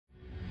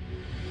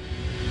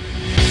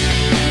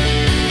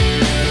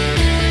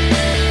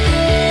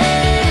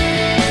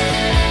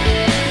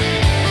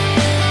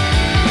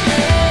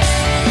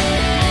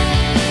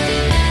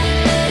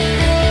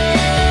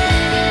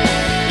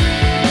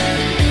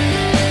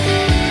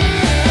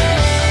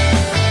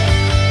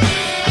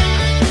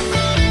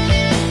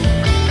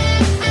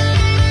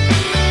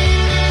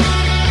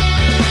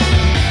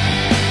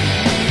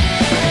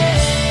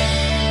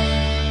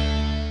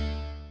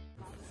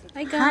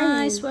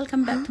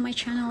welcome back to my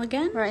channel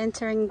again. We're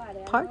entering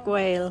Park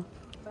Guell.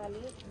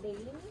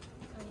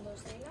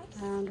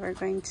 And we're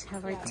going to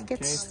have our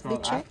tickets be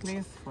checked.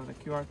 Please, for the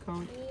QR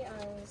code.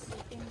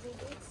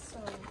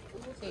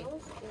 Okay,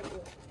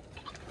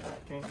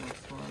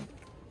 next one.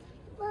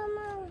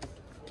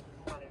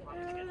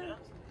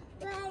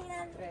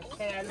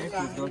 Okay, please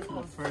go to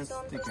the first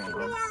ticket.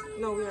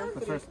 No, we are the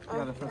first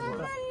one.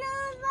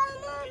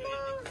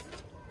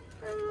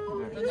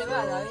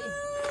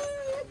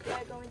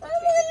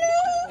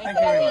 Thank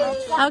you very much.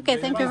 Okay,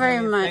 thank you very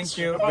much. Thank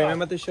you.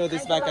 Remember to show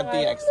this back at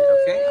the exit,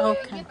 okay?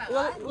 Okay.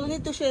 We'll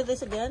need to share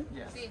this again?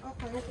 Yes.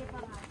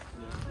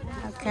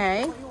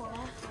 Okay.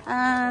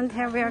 And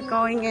here we are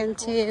going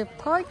into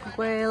Park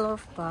Guell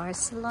of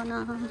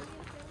Barcelona.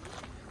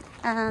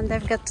 And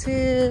I've got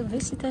two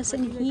visitors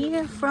in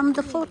here from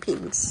the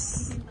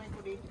Philippines.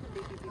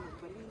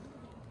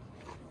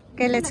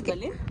 Okay, let's get.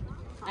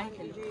 Hi.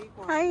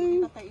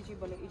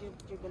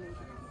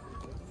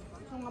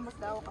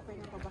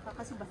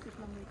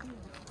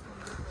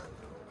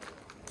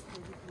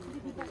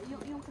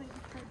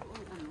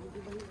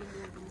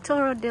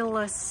 Toro de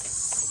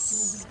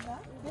los.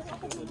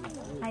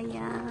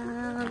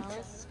 Ayan.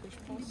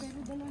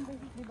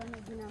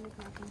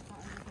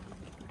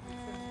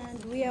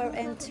 And we are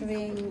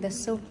entering the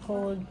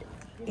so-called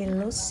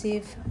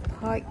elusive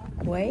Park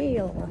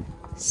Guell.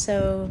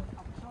 So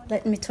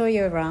let me tour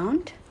you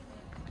around.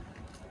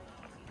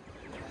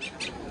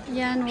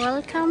 Yan,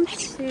 welcome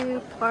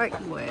to Park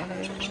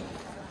Guell.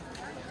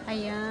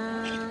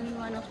 Ayan,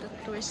 one of the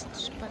tourist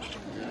spots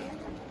here.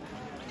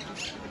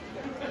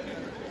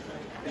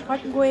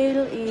 Park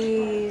Guell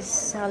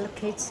is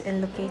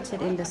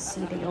located in the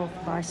city of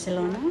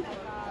Barcelona.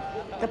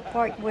 The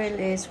Park Guell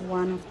is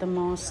one of the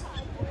most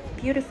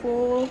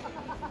beautiful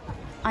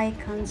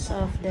icons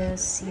of the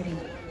city.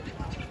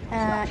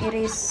 It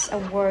is a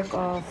work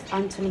of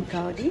Antoni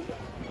Gaudí,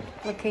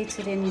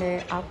 located in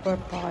the upper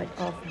part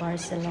of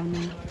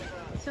Barcelona,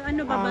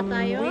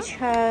 which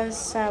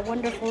has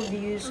wonderful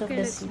views of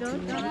the city.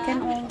 You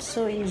can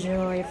also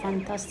enjoy a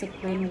fantastic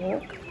green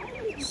walk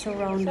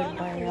surrounded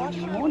by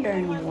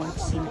modern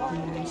works in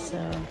here.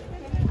 So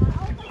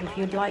if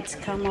you'd like to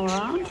come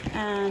around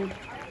and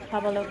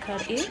have a look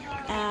at it,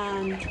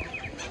 and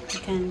you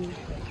can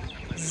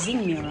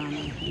zing me around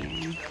in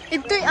here.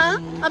 Ito'y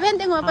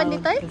abente mo I'll be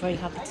very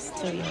happy to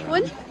show you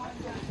around.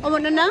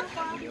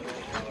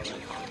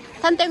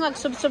 And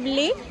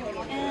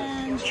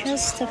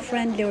just a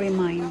friendly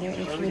reminder,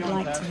 if you'd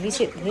like to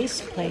visit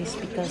this place,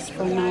 because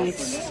for now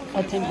it's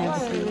open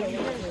everything,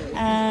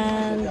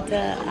 and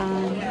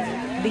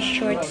be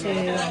sure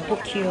to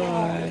book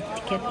your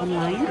ticket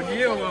online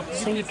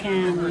so you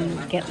can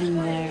get in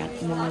there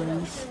at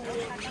once,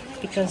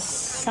 because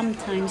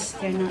sometimes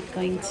they're not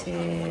going to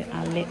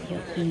let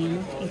you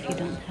in if you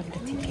don't have the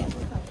ticket.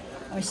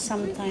 Or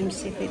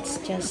sometimes if it's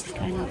just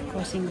kind of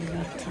crossing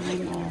the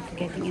time of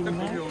getting in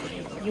there,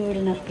 you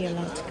will not be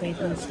allowed to go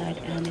inside,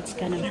 and it's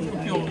gonna be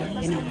very,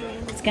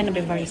 it's gonna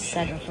be very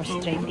sad or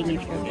frustrating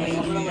if you're going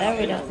in there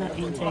without not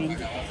entering.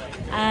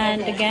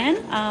 And again,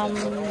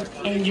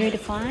 enjoy the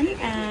fun,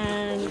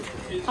 and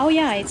oh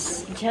yeah,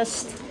 it's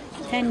just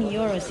 10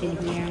 euros in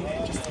here.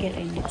 Just get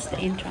in. It's the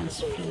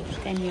entrance fee,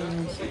 10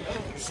 euros.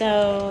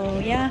 So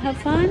yeah, have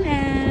fun,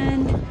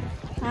 and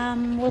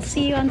we'll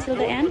see you until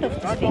the end of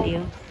this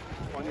video.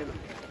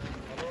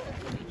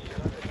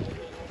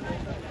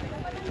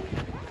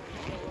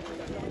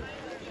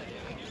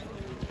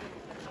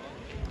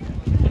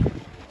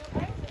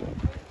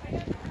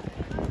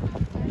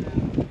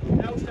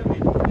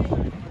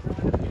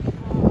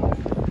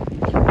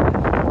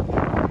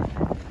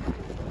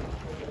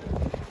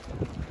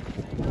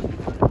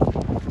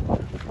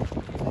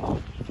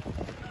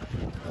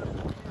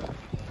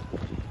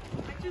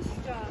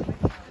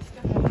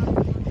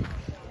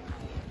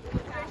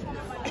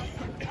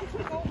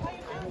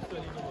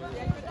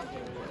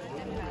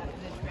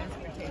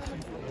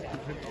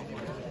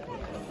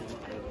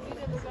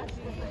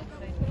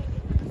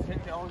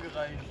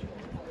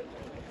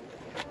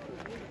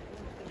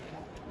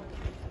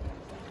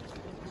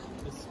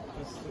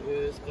 Das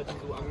ist gerade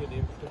so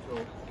angenehm.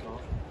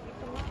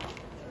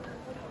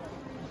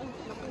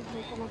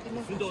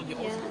 Ich finde auch die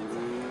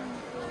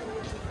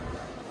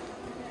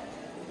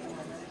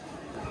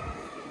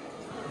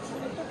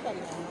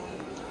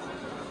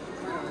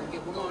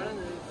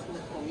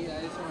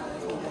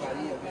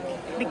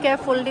Be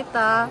careful,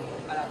 Lita.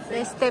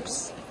 The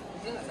steps.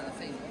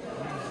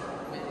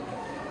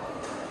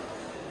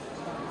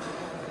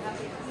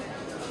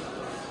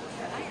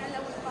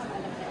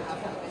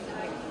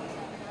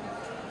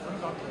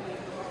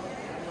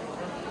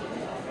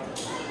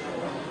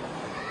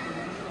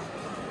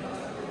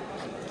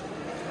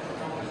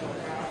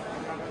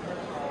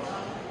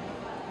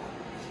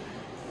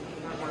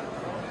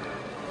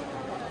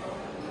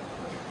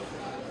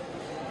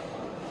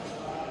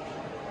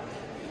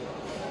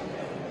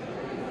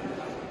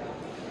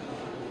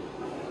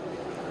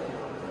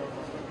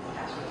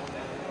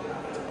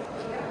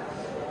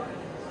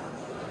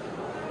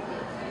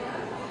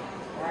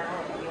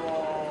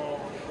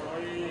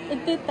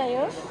 Ito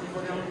tayo.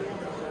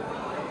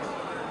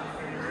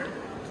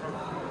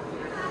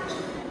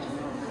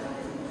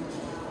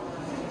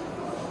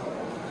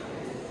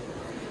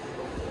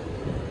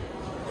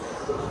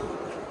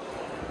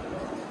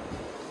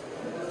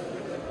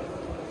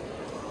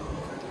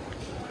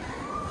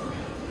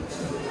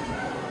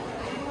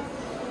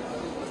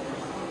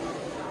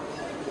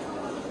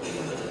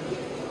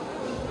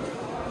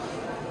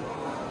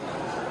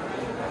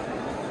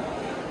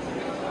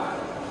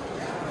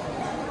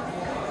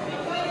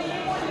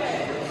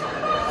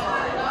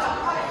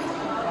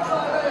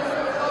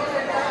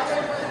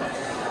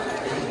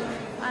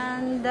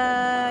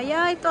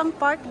 ito ang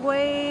Park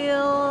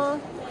Guell.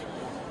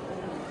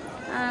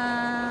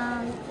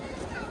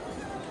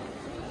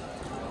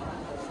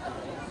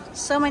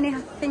 So many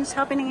things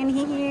happening in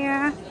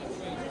here.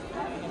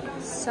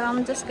 So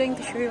I'm just going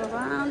to show you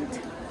around.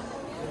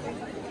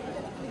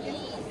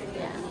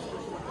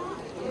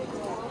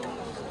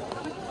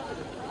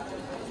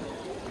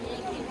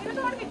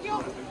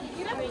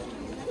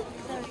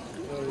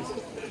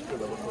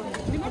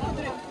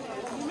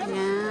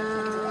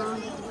 Yeah.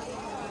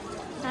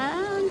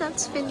 And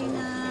that's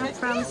Felina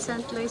from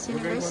St. Louis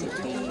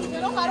University.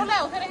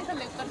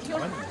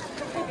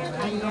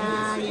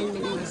 Ayan, yun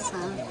din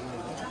isa.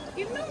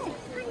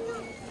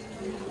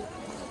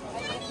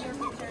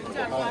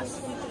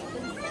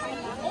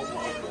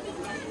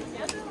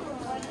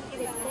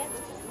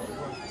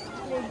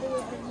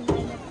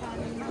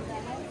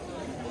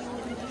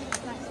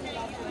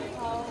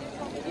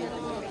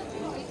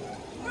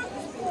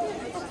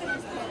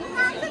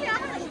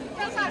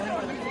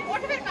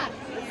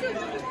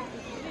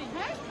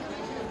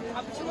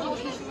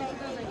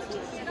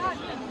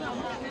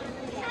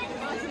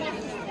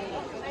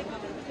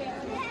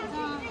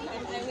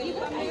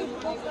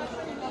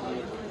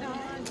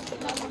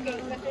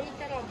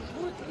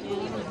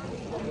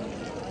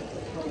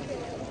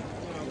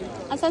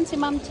 Asan si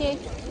Ma'am Che?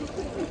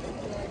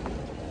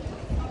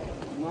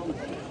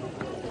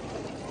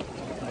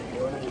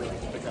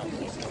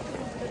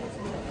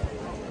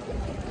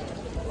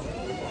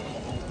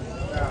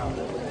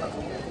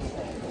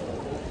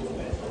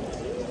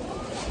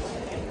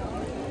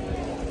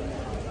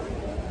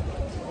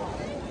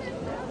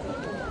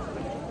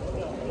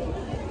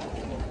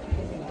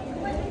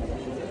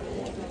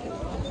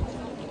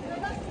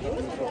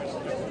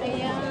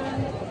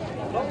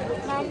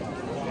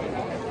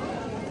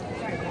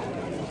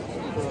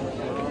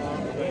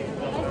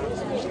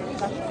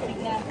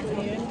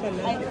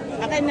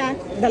 Akin na.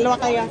 Dalawa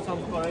kaya.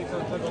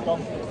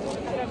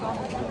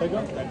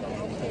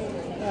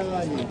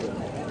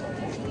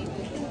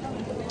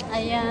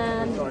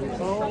 Ayan.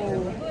 Oh.